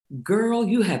Girl,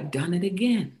 you have done it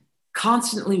again,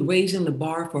 constantly raising the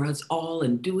bar for us all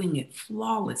and doing it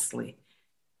flawlessly.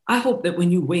 I hope that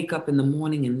when you wake up in the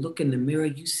morning and look in the mirror,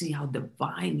 you see how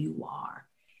divine you are.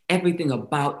 Everything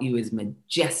about you is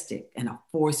majestic and a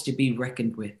force to be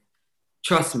reckoned with.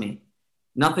 Trust me,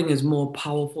 nothing is more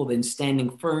powerful than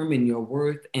standing firm in your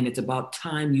worth, and it's about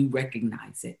time you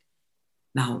recognize it.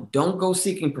 Now, don't go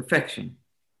seeking perfection.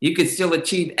 You can still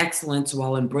achieve excellence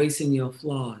while embracing your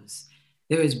flaws.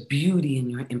 There is beauty in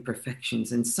your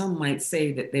imperfections, and some might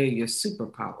say that they're your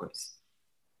superpowers.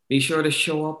 Be sure to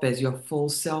show up as your full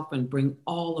self and bring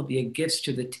all of your gifts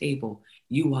to the table.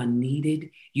 You are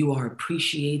needed, you are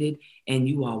appreciated, and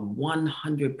you are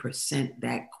 100%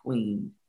 that queen.